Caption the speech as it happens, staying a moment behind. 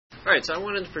Alright, so I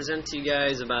wanted to present to you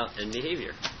guys about end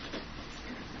behavior.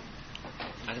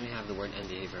 I didn't have the word end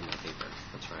behavior in my paper.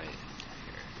 That's right.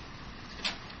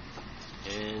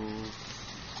 Here. End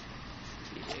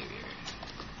behavior.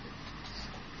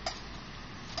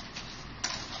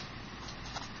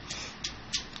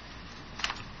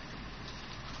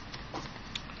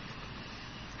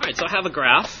 Alright, so I have a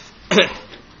graph.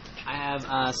 I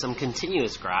have some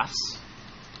continuous graphs.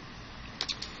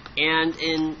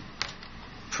 And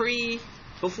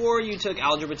before you took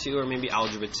Algebra 2 or maybe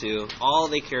Algebra 2, all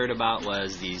they cared about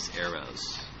was these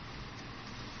arrows.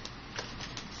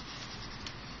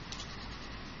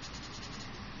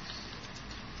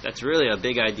 That's really a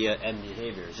big idea in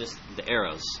behavior, is just the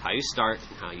arrows, how you start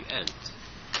and how you end.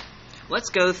 Let's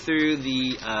go through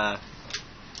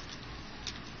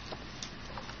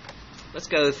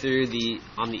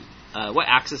what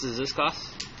axis is this,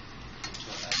 class?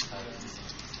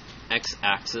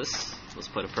 X-axis. Let's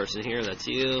put a person here, that's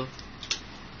you.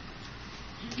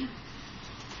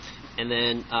 And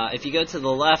then if you go to the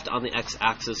left on the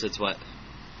x-axis, it's what?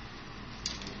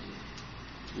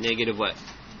 Negative what?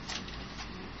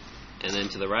 And then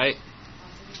to the right?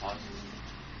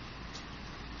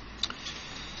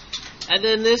 And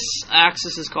then this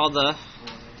axis is called the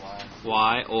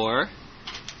y, or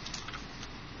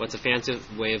what's a fancy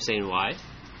way of saying y?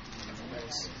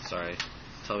 Sorry,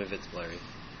 tell me if it's blurry.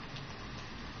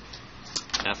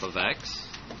 F of x.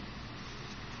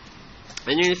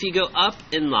 And then if you go up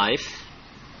in life,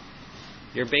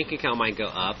 your bank account might go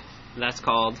up. That's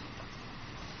called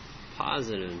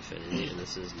positive infinity, and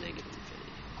this is negative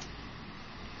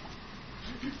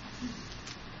infinity.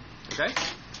 Okay?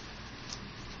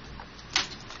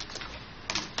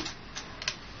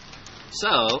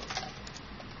 So,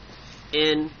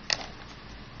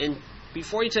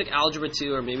 before you took Algebra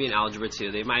 2 or maybe in Algebra 2,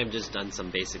 they might have just done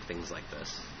some basic things like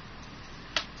this.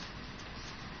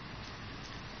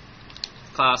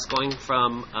 Class, going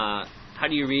from, how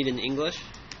do you read in English?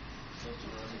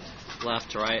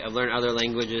 Left to right. I've learned other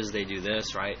languages, they do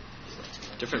this, right?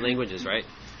 Different languages, right?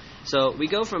 So we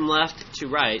go from left to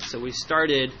right, so we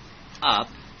started up,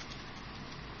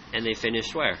 and they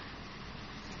finished where?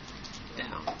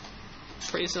 Down.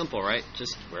 Pretty simple, right?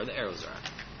 Just where the arrows are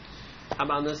at. How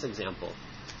about this example?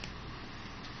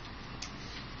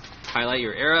 Highlight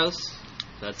your arrows.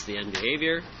 That's the end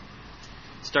behavior.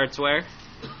 Starts where?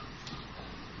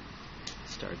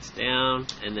 Starts down,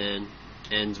 and then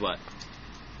ends what?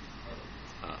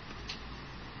 Up.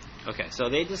 Okay, so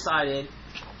they decided,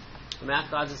 the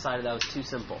math gods decided that was too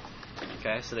simple.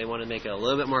 Okay, so they want to make it a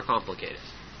little bit more complicated.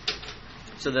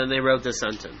 So then they wrote this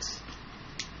sentence.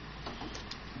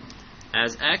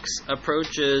 As x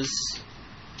approaches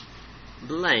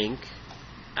blank,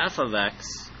 f of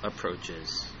x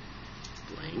approaches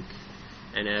blank.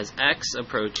 And as x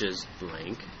approaches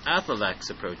blank, f of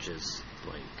x approaches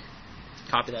blank.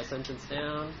 Copy that sentence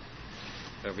down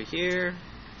over here.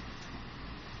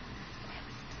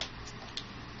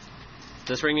 Is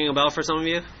this ringing a bell for some of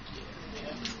you?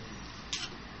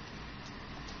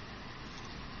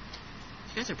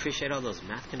 You guys appreciate all those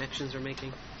math connections we're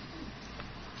making?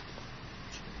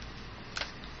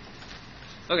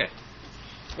 Okay,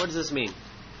 what does this mean?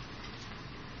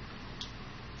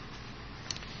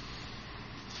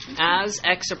 As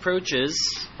x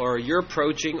approaches, or you're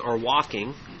approaching or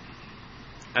walking,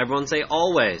 everyone say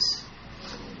always.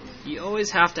 You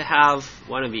always have to have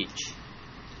one of each.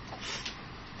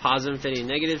 Positive infinity,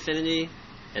 negative infinity,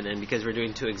 and then because we're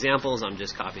doing two examples, I'm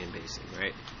just copying and pasting,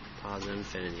 right? Positive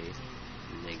infinity,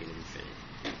 negative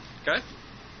infinity. Okay?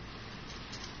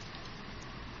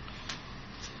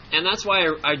 And that's why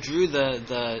I drew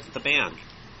the band.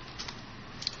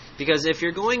 Because if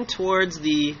you're going towards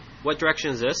what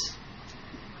direction is this?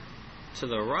 To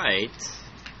the right,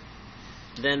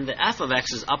 then the f of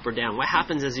x is up or down. What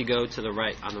happens as you go to the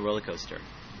right on the roller coaster?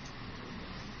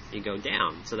 You go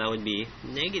down. So that would be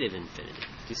negative infinity.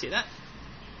 Do you see that?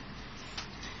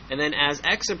 And then as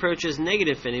x approaches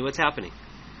negative infinity, what's happening?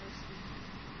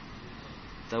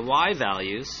 The y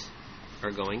values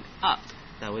are going up.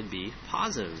 That would be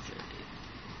positive infinity.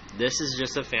 This is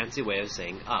just a fancy way of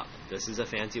saying up. This is a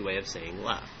fancy way of saying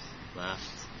left.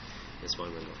 Left. This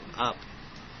one we're going up.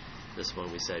 This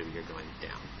one we said we are going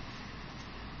down.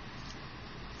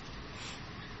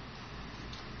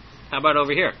 How about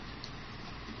over here?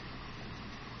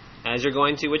 As you're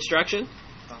going to which direction?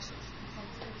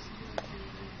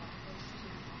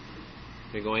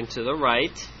 You're going to the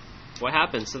right. What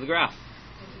happens to the graph?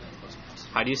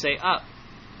 How do you say up?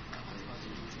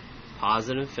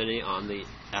 Positive infinity on the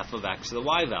f of x to the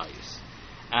y values.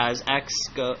 As x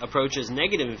approaches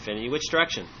negative infinity, which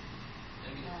direction?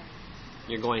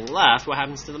 You're going left. What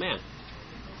happens to the man?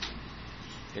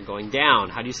 You're going down.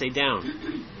 How do you say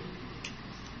down?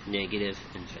 Negative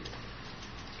infinity.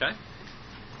 Okay?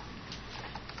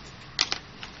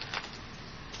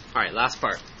 Alright, last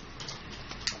part.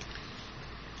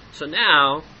 So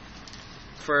now,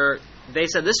 they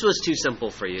said this was too simple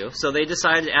for you, so they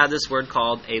decided to add this word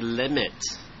called a limit.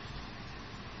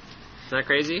 Isn't that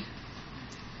crazy?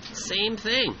 Same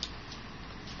thing.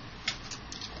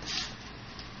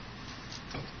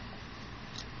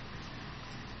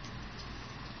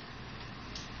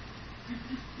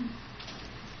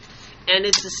 And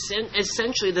it's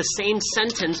essentially the same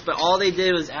sentence, but all they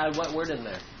did was add what word in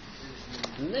there?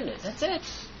 Limit. That's it.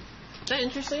 Is that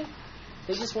interesting?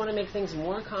 They just want to make things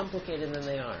more complicated than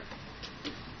they are.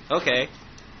 Okay.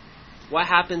 What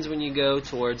happens when you go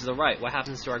towards the right? What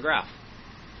happens to our graph?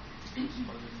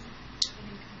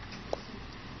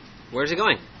 Where's it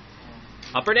going?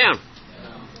 Up or down?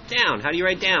 Down. How do you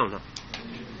write down?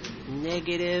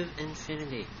 Negative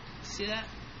infinity. See that?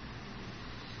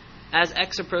 As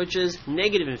x approaches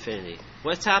negative infinity,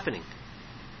 what's happening?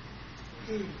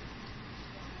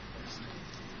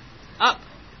 Up.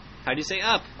 How do you say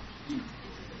up?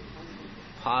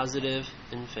 Positive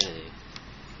infinity.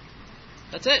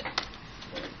 That's it.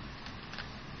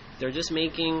 They're just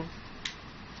making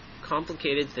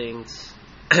complicated things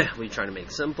we try to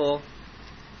make simple.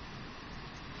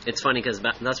 It's funny because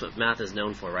that's what math is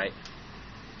known for, right?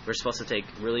 We're supposed to take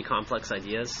really complex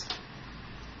ideas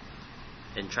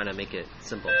and try to make it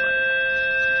simple.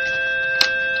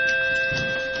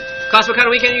 Class, what kind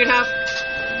of weekend are you going to have?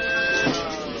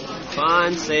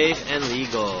 Fun, safe, and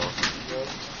legal.